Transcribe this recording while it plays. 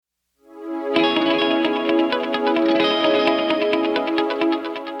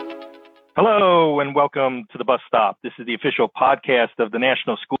Hello and welcome to the Bus Stop. This is the official podcast of the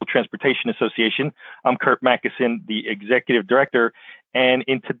National School Transportation Association. I'm Kurt Mackison, the Executive Director. And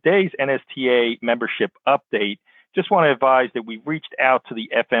in today's NSTA membership update, just want to advise that we've reached out to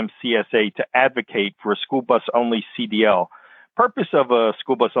the FMCSA to advocate for a school bus only CDL. Purpose of a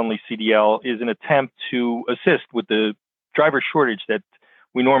school bus only CDL is an attempt to assist with the driver shortage that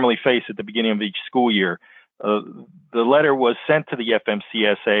we normally face at the beginning of each school year. The letter was sent to the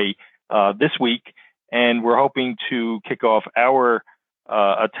FMCSA this week, and we're hoping to kick off our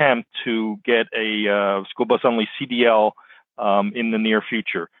attempt to get a school bus only CDL in the near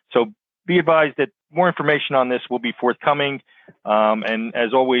future. So be advised that more information on this will be forthcoming. And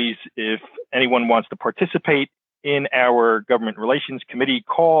as always, if anyone wants to participate in our Government Relations Committee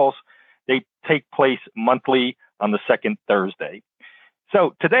calls, they take place monthly on the second Thursday.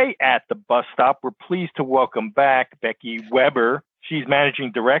 So today at the Bus Stop, we're pleased to welcome back Becky Weber. She's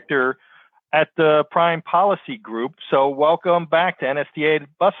Managing Director at the Prime Policy Group. So welcome back to NSTA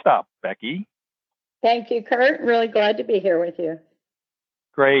Bus Stop, Becky. Thank you, Kurt. Really glad to be here with you.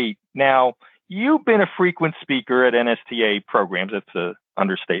 Great. Now, you've been a frequent speaker at NSTA programs. That's an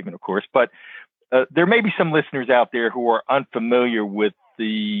understatement, of course, but there may be some listeners out there who are unfamiliar with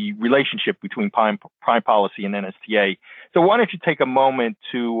the relationship between Prime Policy and NSTA. So why don't you take a moment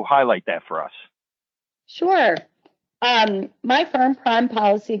to highlight that for us? Sure. My firm, Prime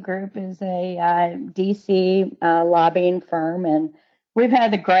Policy Group, is a DC lobbying firm, and we've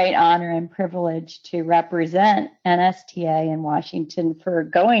had the great honor and privilege to represent NSTA in Washington for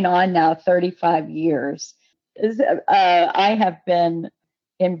going on now 35 years. I have been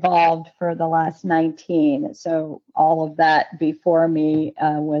involved for the last 19, so all of that before me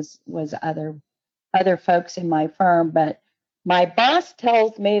was other folks in my firm. But my boss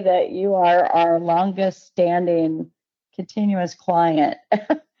tells me that you are our longest standing continuous client.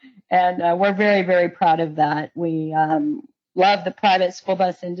 And we're very, very proud of that. We love the private school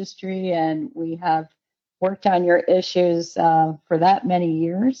bus industry, and we have worked on your issues for that many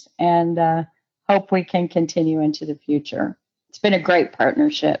years, and hope we can continue into the future. It's been a great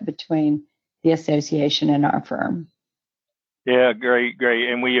partnership between the association and our firm. Yeah, great.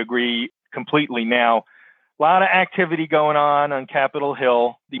 And we agree completely. Now, a lot of activity going on Capitol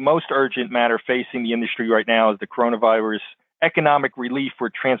Hill. The most urgent matter facing the industry right now is the coronavirus economic relief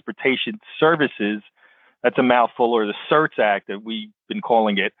for transportation services. That's a mouthful, or the CERTS Act that we've been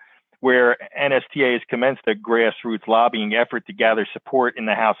calling it, where NSTA has commenced a grassroots lobbying effort to gather support in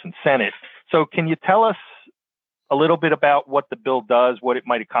the House and Senate. So can you tell us a little bit about what the bill does, what it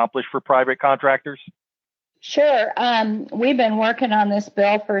might accomplish for private contractors? Sure. We've been working on this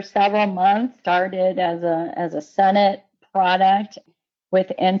bill for several months. Started as a Senate product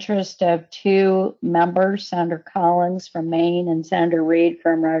with interest of two members, Senator Collins from Maine and Senator Reed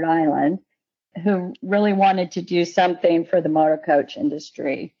from Rhode Island, who really wanted to do something for the motor coach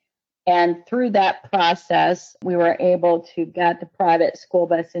industry. And through that process, we were able to get the private school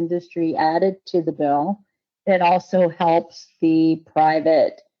bus industry added to the bill. It also helps the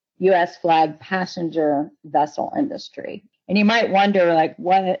private U.S. flag passenger vessel industry. And you might wonder, like,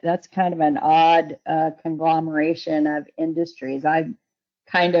 what? That's kind of an odd conglomeration of industries. I'm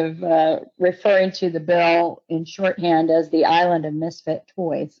kind of referring to the bill in shorthand as the island of misfit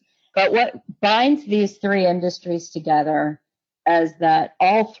toys. But what binds these three industries together is that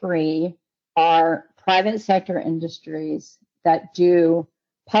all three are private sector industries that do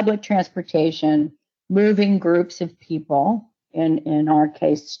public transportation, moving groups of people, in our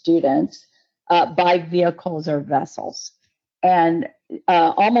case, students, by vehicles or vessels. And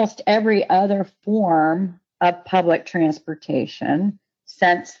almost every other form of public transportation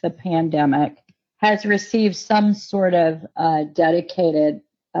since the pandemic has received some sort of dedicated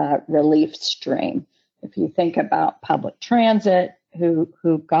relief stream. If you think about public transit,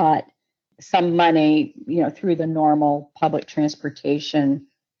 who got some money, through the normal public transportation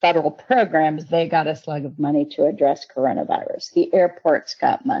federal programs, they got a slug of money to address coronavirus. The airports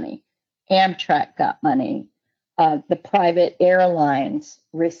got money. Amtrak got money. The private airlines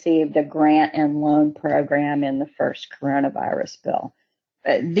received a grant and loan program in the first coronavirus bill.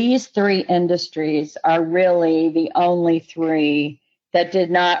 These three industries are really the only three that did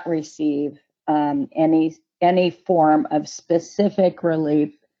not receive any form of specific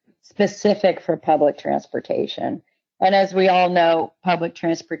relief, specific for public transportation. And as we all know, public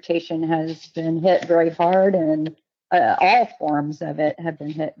transportation has been hit very hard, and all forms of it have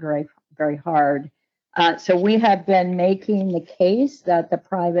been hit very, very hard. So we have been making the case that the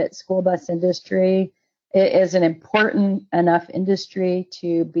private school bus industry is an important enough industry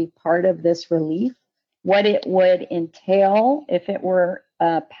to be part of this relief. What it would entail if it were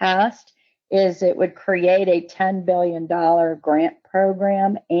passed is it would create a $10 billion grant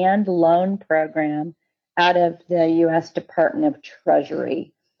program and loan program out of the U.S. Department of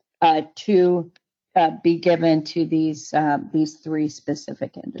Treasury to be given to these three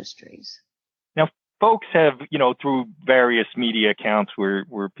specific industries. Now, folks have, through various media accounts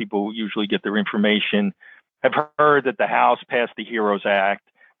where people usually get their information, have heard that the House passed the HEROES Act.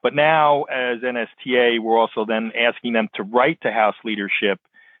 But now, as NSTA, we're also then asking them to write to House leadership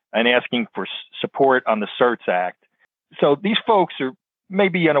and asking for support on the CERTS Act. So these folks are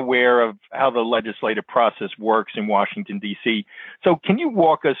maybe unaware of how the legislative process works in Washington, D.C. So can you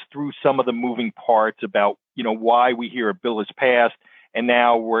walk us through some of the moving parts about, why we hear a bill is passed and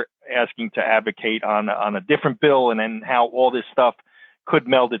now we're asking to advocate on a different bill, and then how all this stuff could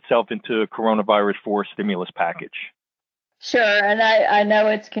meld itself into a coronavirus 4 stimulus package? Sure, and I know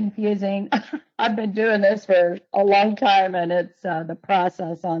it's confusing. I've been doing this for a long time, and it's the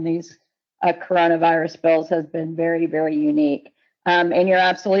process on these coronavirus bills has been very, very unique. And you're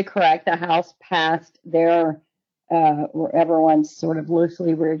absolutely correct. The House passed their, everyone's sort of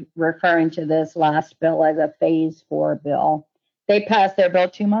loosely referring to this last bill as a Phase 4 bill. They passed their bill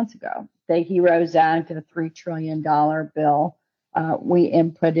 2 months ago. The HEROES Act, a $3 trillion bill. We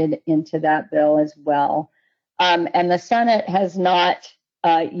inputted into that bill as well. And the Senate has not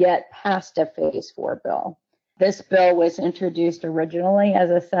yet passed a Phase 4 bill. This bill was introduced originally as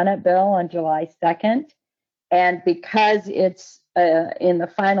a Senate bill on July 2nd. And because it's in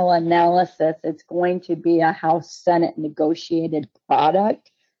the final analysis, it's going to be a House-Senate negotiated product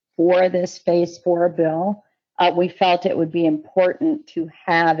for this Phase 4 bill. We felt it would be important to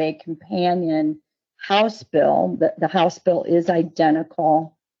have a companion House bill. The House bill is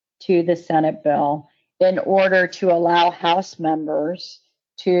identical to the Senate bill, in order to allow House members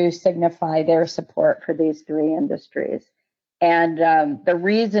to signify their support for these three industries. And the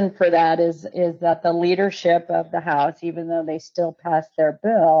reason for that is that the leadership of the House, even though they still passed their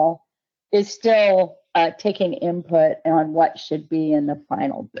bill, is still taking input on what should be in the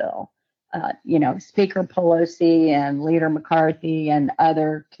final bill. Speaker Pelosi and Leader McCarthy and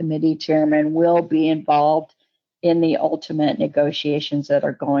other committee chairmen will be involved in the ultimate negotiations that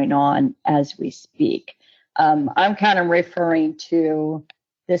are going on as we speak. I'm kind of referring to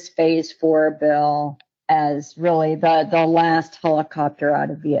this Phase 4 bill as really the last helicopter out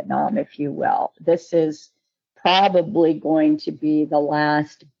of Vietnam, if you will. This is probably going to be the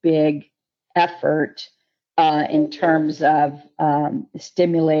last big effort in terms of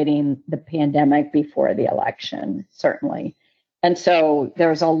stimulating the pandemic before the election, certainly. And so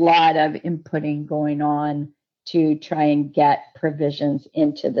there's a lot of inputting going on to try and get provisions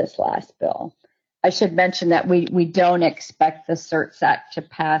into this last bill. I should mention that we don't expect the CERTS Act to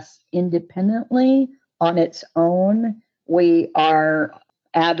pass independently on its own. We are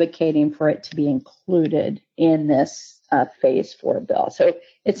advocating for it to be included in this Phase 4 bill. So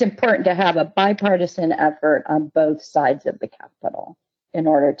it's important to have a bipartisan effort on both sides of the Capitol in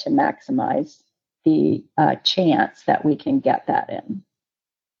order to maximize the chance that we can get that in.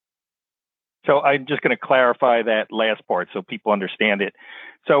 So I'm just going to clarify that last part so people understand it.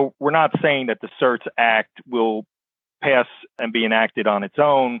 So we're not saying that the CERTS Act will pass and be enacted on its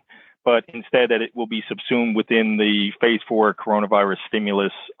own, but instead that it will be subsumed within the Phase 4 coronavirus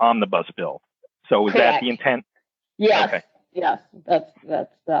stimulus omnibus bill. So is Correct. that the intent? Yes. Okay. Yes.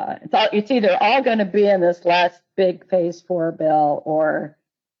 It's either all going to be in this last big Phase 4 bill or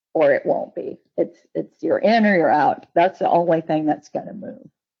it won't be. It's you're in or you're out. That's the only thing that's going to move.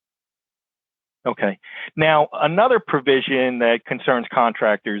 Okay. Now, another provision that concerns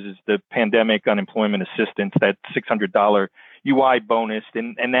contractors is the pandemic unemployment assistance, that $600 UI bonus,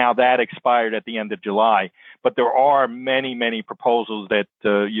 and now that expired at the end of July. But there are many, many proposals that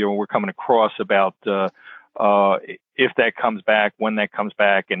we're coming across about if that comes back, when that comes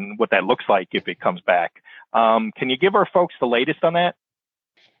back, and what that looks like if it comes back. Can you give our folks the latest on that?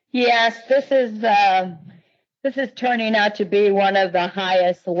 Yes, this is turning out to be one of the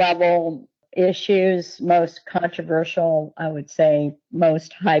highest level issues, most controversial, I would say,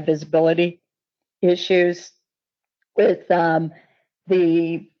 most high visibility issues, with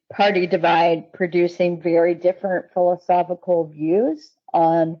the party divide producing very different philosophical views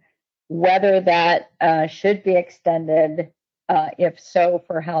on whether that should be extended, if so,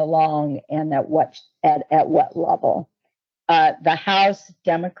 for how long, and at what level. The House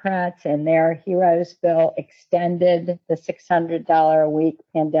Democrats in their HEROES bill extended the $600 a week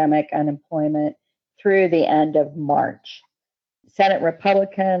pandemic unemployment through the end of March. Senate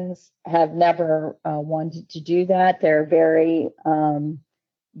Republicans have never wanted to do that. They're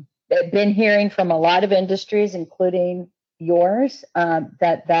they've been hearing from a lot of industries, including yours,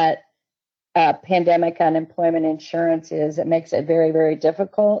 that pandemic unemployment insurance is it makes it very, very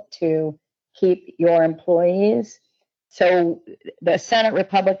difficult to keep your employees. So the Senate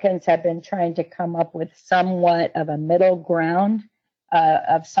Republicans have been trying to come up with somewhat of a middle ground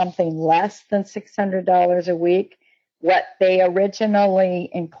of something less than $600 a week. What they originally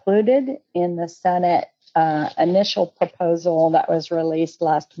included in the Senate initial proposal that was released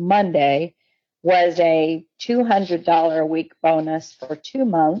last Monday was a $200 a week bonus for 2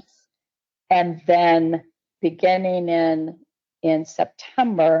 months. And then beginning in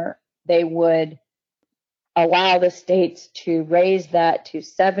September, they would allow the states to raise that to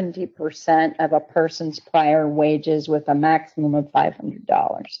 70% of a person's prior wages with a maximum of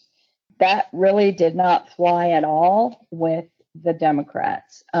 $500. That really did not fly at all with the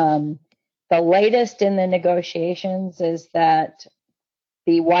Democrats. The latest in the negotiations is that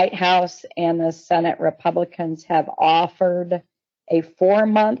the White House and the Senate Republicans have offered a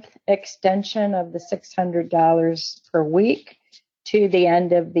 4-month extension of the $600 per week to the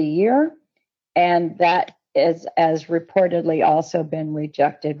end of the year. And that has reportedly also been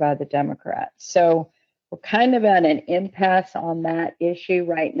rejected by the Democrats. So we're kind of at an impasse on that issue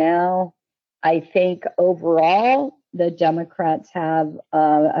right now. I think overall, the Democrats have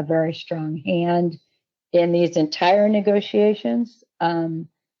a very strong hand in these entire negotiations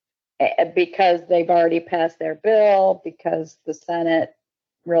because they've already passed their bill, because the Senate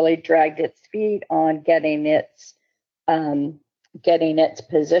really dragged its feet on getting its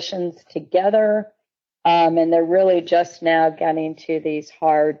positions together. And they're really just now getting to these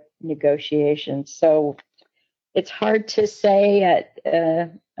hard negotiations. So it's hard to say at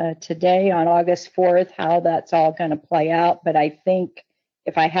today on August 4th how that's all going to play out. But I think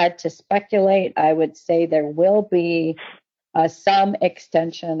if I had to speculate, I would say there will be some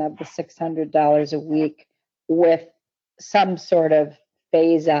extension of the $600 a week with some sort of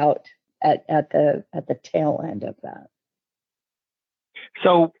phase out at the tail end of that.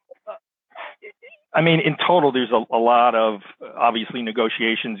 So, I mean, in total, there's a lot of obviously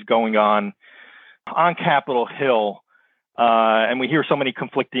negotiations going on Capitol Hill, and we hear so many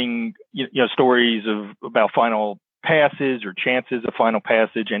conflicting, stories about final passes or chances of final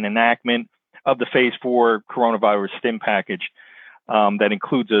passage and enactment of the Phase 4 coronavirus stim package that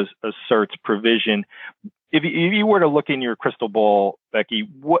includes a certs provision. If you were to look in your crystal ball, Becky,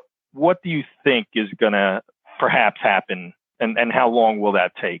 what do you think is going to perhaps happen, and how long will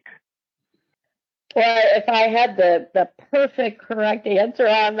that take? Well, if I had the perfect correct answer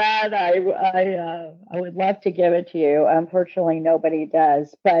on that, I would love to give it to you. Unfortunately, nobody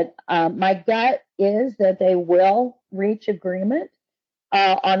does. But my gut is that they will reach agreement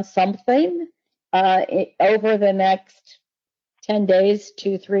on something over the next 10 days,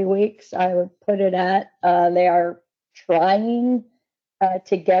 2-3 weeks. I would put it at. They are trying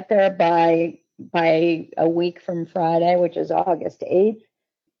to get there by a week from Friday, which is August 8th.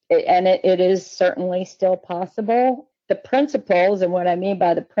 And it is certainly still possible. The principles, and what I mean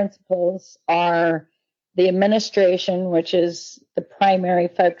by the principles, are the administration, which is the primary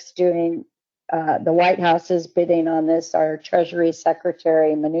folks doing the White House's bidding on this, are Treasury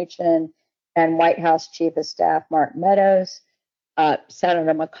Secretary Mnuchin and White House Chief of Staff Mark Meadows,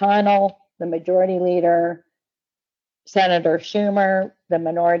 Senator McConnell, the Majority Leader, Senator Schumer, the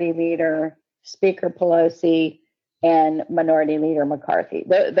Minority Leader, Speaker Pelosi, and Minority Leader McCarthy.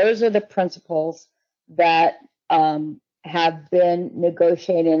 Those are the principles that have been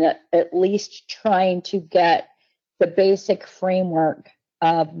negotiating, at least trying to get the basic framework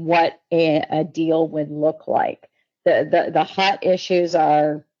of what a deal would look like. The hot issues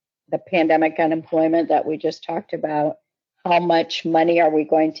are the pandemic unemployment that we just talked about. How much money are we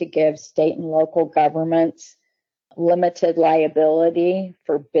going to give state and local governments? Limited liability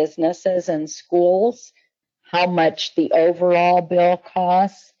for businesses and schools. How much the overall bill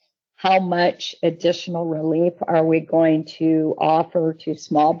costs, how much additional relief are we going to offer to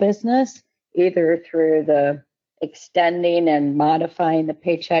small business, either through the extending and modifying the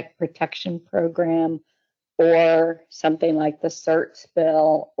Paycheck Protection Program or something like the CERTS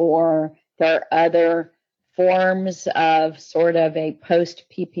bill, or there are other forms of sort of a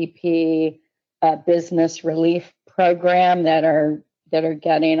post-PPP business relief program that are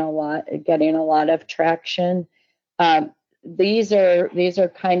getting a lot of traction. These are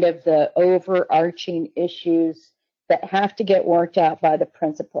kind of the overarching issues that have to get worked out by the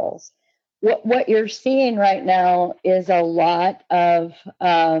principals. What you're seeing right now is a lot of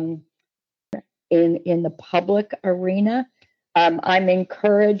in the public arena. I'm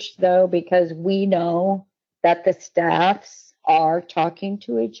encouraged though, because we know that the staffs are talking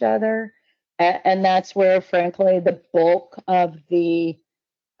to each other. And that's where, frankly, the bulk of the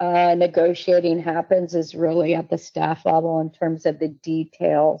negotiating happens is really at the staff level in terms of the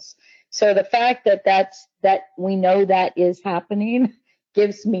details. So the fact that we know that is happening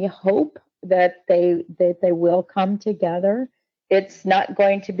gives me hope that they will come together. It's not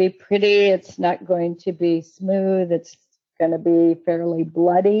going to be pretty. It's not going to be smooth. It's going to be fairly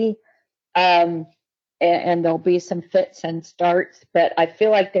bloody. And there'll be some fits and starts, but I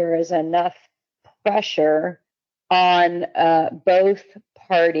feel like there is enough pressure on both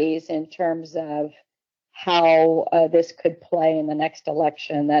parties in terms of how this could play in the next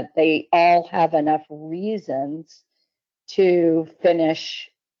election, that they all have enough reasons to finish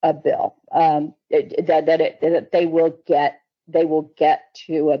a bill, that they will get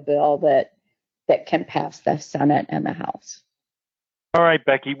to a bill that can pass the Senate and the House. All right,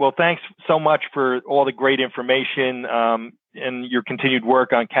 Becky. Well, thanks so much for all the great information and your continued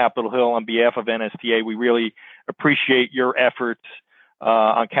work on Capitol Hill on behalf of NSTA. We really appreciate your efforts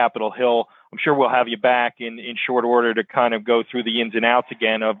on Capitol Hill. I'm sure we'll have you back in short order to kind of go through the ins and outs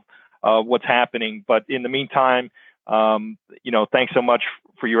again of what's happening. But in the meantime, thanks so much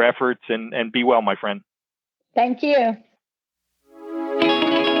for your efforts and be well, my friend. Thank you.